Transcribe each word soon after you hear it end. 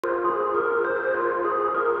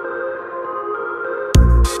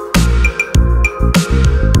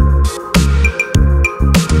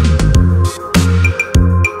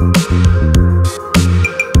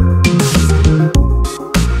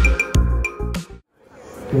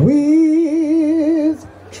with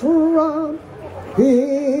trumpet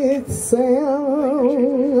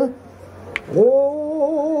sound.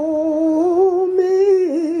 Oh,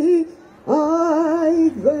 may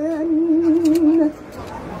I then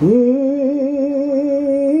in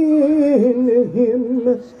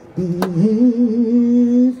him be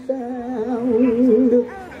found,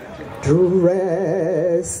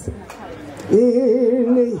 dressed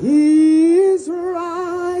in his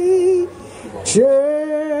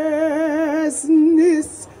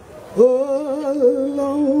righteousness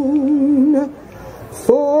alone,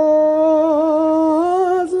 faultless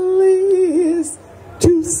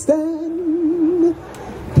to stand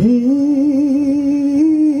before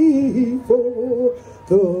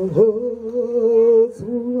the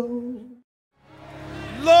throne.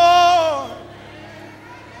 Lord,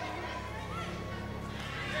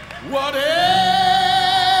 whatever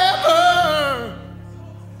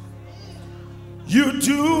you're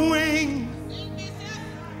doing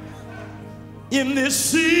in this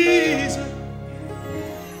season,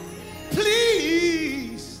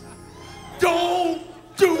 please don't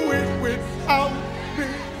do it without me.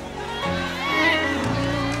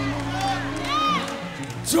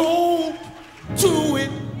 Don't do it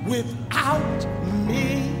without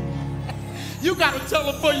me. You got to tell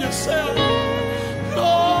them for yourself.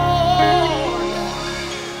 Lord,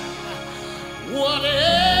 whatever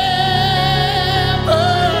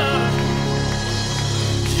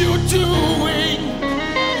you're doing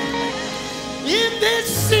in this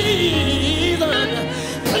season,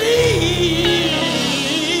 please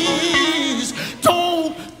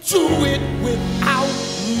don't do it without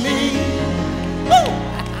me. Woo!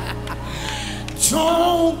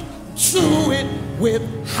 Don't do it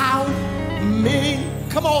without me.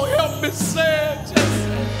 Come on, help me say it.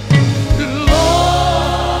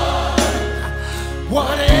 Lord,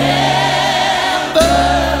 whatever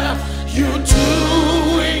you're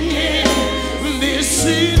doing in this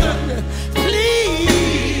season,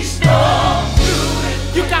 please don't do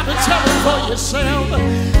it. You gotta tell them for yourself.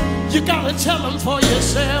 You gotta tell them for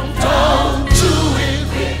yourself. Don't do it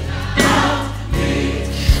without me.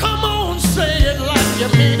 Come on, say it like you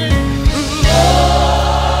mean it.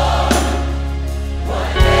 Lord,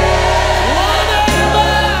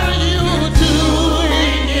 whatever you're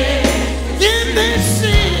doing in this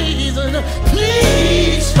season,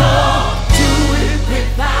 please don't do it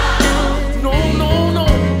without. No, no, no,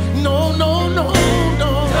 no, no, no,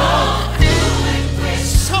 no.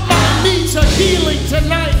 Somebody needs a healing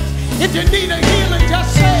tonight. If you need a healing,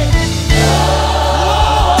 just say,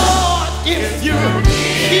 Lord, if you're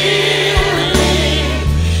healing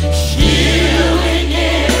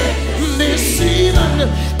in this season,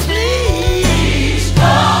 please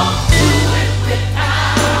don't do it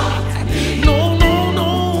without me. No, no,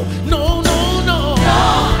 no, no, no, no.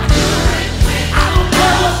 I don't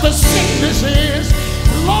care what the sickness is.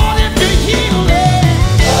 Lord, if you heal it.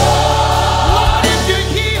 Lord, if you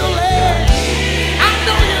heal it. I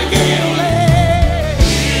know you heal it.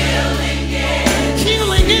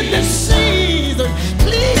 Healing in this season.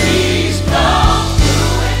 Please don't do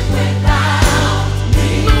it without me.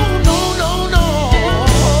 No, no, no, no.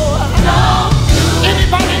 Don't do it.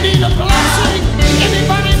 Anybody need a blessing?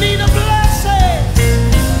 Anybody need a blessing?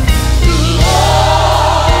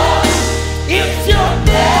 Lord, if you're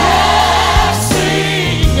blessing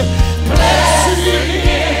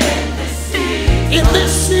in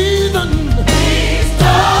this season, please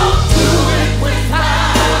don't do it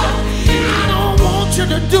without. I don't want you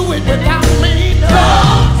to do it without.